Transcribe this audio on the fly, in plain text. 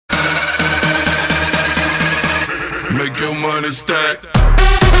your money stack.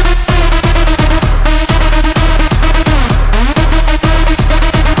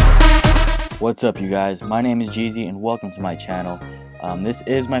 What's up, you guys? My name is Jeezy and welcome to my channel. This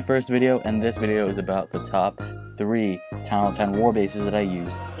is my first video, and this video is about the top 3 Town Hall 10 war bases that I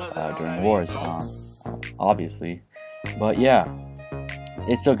use during wars, obviously. But yeah,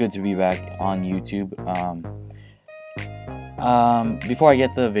 it's so good to be back on YouTube. Before I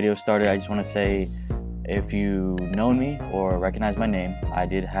get the video started, I just want to say, if you know me or recognize my name, I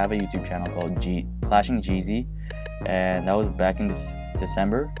did have a YouTube channel called Clashing Jeezy, and that was back in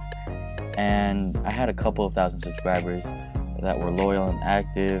December. And I had a couple of thousand subscribers that were loyal and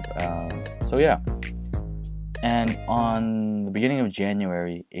active, so yeah. And on the beginning of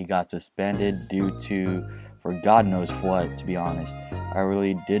January, it got suspended due to, for God knows what, to be honest. I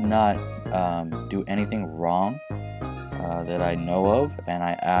really did not do anything wrong that I know of, and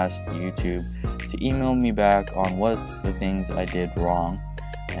I asked YouTube to email me back on what the things I did wrong,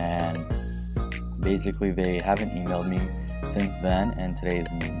 and basically they haven't emailed me since then, and today is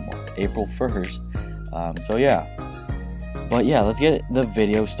April 1st, so yeah. But yeah, let's get the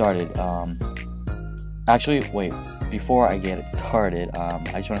video started. Actually, wait, before I get it started, I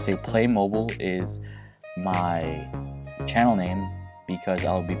just want to say Play Mobile is my channel name, because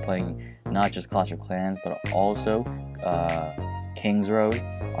I'll be playing not just Clash of Clans, but also Kings Road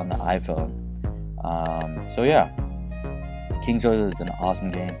on the iPhone. So yeah, Kings Road is an awesome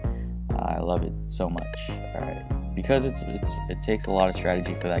game. I love it so much. Alright, because it takes a lot of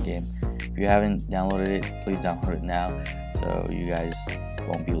strategy for that game. If you haven't downloaded it, please download it now, so you guys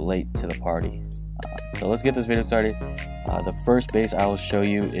won't be late to the party. So let's get this video started. The first base I will show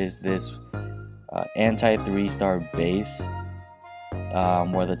you is this anti 3-star base,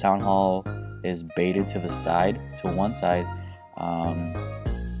 where the Town Hall is baited to the side, to one side.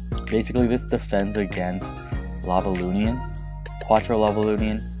 Basically, this defends against Lava Loonion, Quattro Lava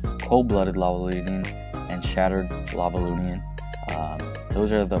Loonion, Cold-Blooded Lava Loonion, and Shattered Lava Loonion.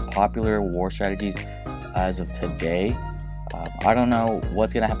 Those are the popular war strategies as of today. I don't know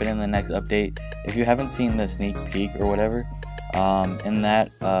what's gonna happen in the next update. If you haven't seen the sneak peek or whatever, in that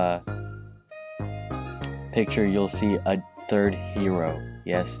picture you'll see a third hero.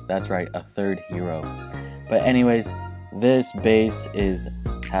 Yes, that's right, a third hero. But anyways, this base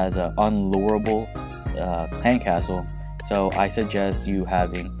has an unlurable clan castle, so I suggest you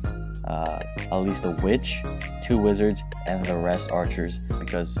having at least a witch, 2 wizards, and the rest archers,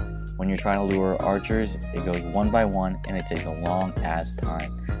 because when you're trying to lure archers, it goes one by one and it takes a long ass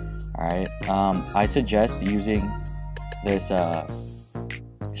time. Alright, I suggest using this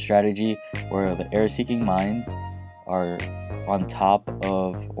strategy where the air-seeking mines are on top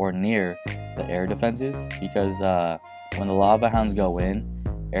of or near the air defenses, because when the lava hounds go in,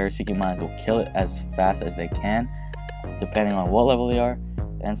 air-seeking mines will kill it as fast as they can, depending on what level they are.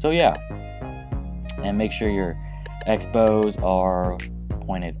 And so yeah, and make sure your X-bows are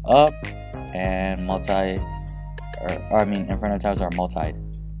pointed up and Inferno towers are multied.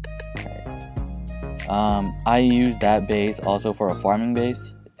 Okay. I use that base also for a farming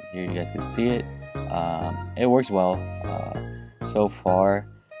base. Here you guys can see it. It works well. So far,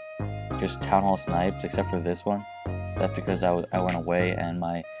 just Town Hall snipes, except for this one. That's because I went away and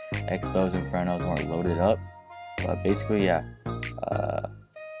my X-bows and Infernos weren't loaded up. But basically, yeah,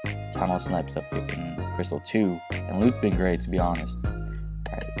 Town Hall snipes up in Crystal 2, and loot's been great, to be honest.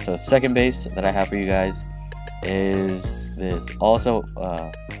 Alright, so second base that I have for you guys is this also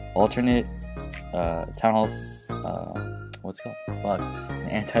alternate Town Hall, what's it called? Fuck, an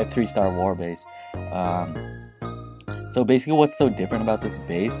anti 3-star war base. So basically what's so different about this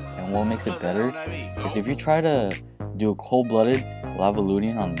base and what makes it better is if you try to do a Cold-Blooded Lava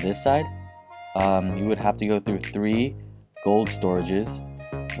Loonion on this side, you would have to go through 3 gold storages,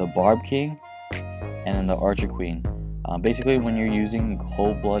 the Barb King, and then the Archer Queen. Basically, when you're using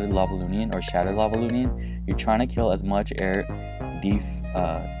Cold-Blooded Lava Loonion or Shattered Lava Loonion, you're trying to kill as much air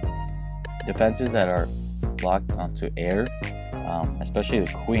defenses that are blocked onto air, especially the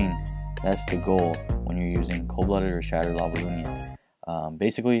Queen. That's the goal when you're using Cold-Blooded or Shattered Lava Loonion.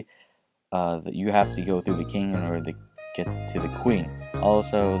 Basically, you have to go through the King in order to get to the Queen.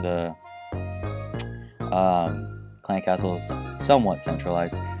 Also, the clan castle is somewhat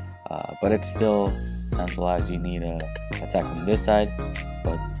centralized, but it's still centralized. You need to attack from this side,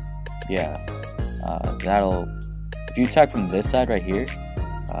 but yeah, if you attack from this side right here,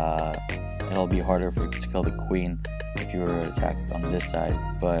 it'll be harder to kill the Queen if you were attacked on this side,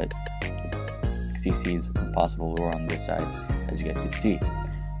 but CC is impossible lure on this side, as you guys can see.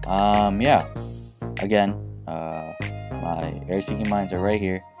 Yeah, again, my air seeking mines are right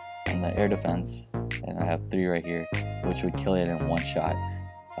here. on the air defense, and I have 3 right here, which would kill it in one shot.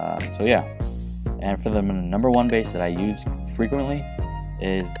 So yeah, and for the number 1 base that I use frequently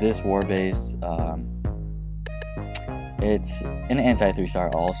is this war base. It's an anti 3-star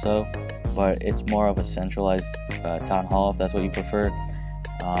also, but it's more of a centralized town hall if that's what you prefer.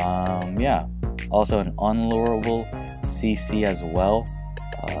 Yeah, also an unlurable CC as well.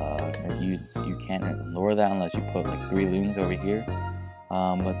 You can't lure that unless you put like 3 loons over here,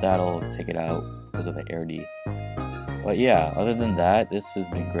 but that'll take it out because of the air D. But yeah, other than that, this has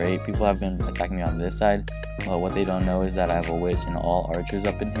been great. People have been attacking me on this side, but what they don't know is that I have a witch and all archers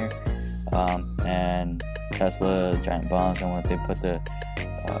up in here, and Tesla, giant bombs, and when they put the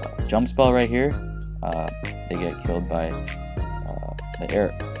jump spell right here, they get killed by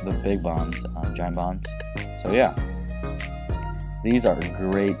the big bombs, giant bombs. So yeah, these are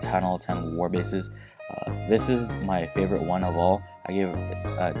great Town Hall 10 war bases. This is my favorite one of all. I give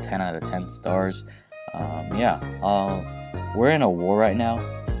it 10 out of 10 stars. Yeah, we're in a war right now,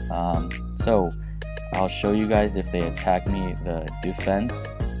 so I'll show you guys if they attack me the defense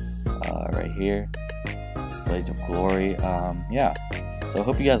right here, Blades of Glory. Yeah, so I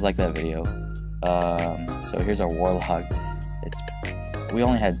hope you guys like that video. So here's our war log. We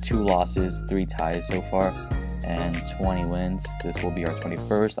only had 2 losses, 3 ties so far, and 20 wins. This will be our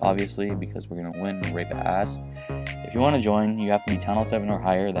 21st, obviously, because we're gonna win and rape ass. If you want to join, you have to be Town Hall 7 or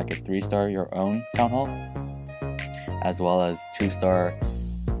higher. That could 3-star your own Town Hall, as well as 2-star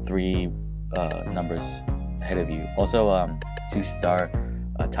 3 numbers ahead of you. Also, 2-star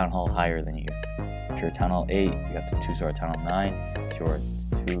Town Hall higher than you. If you're Town Hall 8, you have to 2-star Town Hall 9. If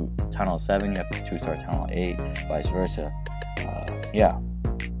you're Town Hall 7, you have to 2-star Town Hall 8, vice versa. Yeah.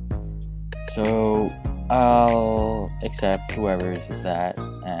 So I'll accept whoever's that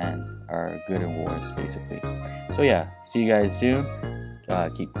and are good in wars, basically. So yeah, see you guys soon.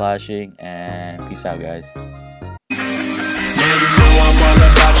 Keep clashing, and peace out, guys. Yeah, you know I'm all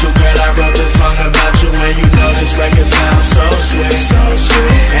about you, girl. I wrote this song about you, and you know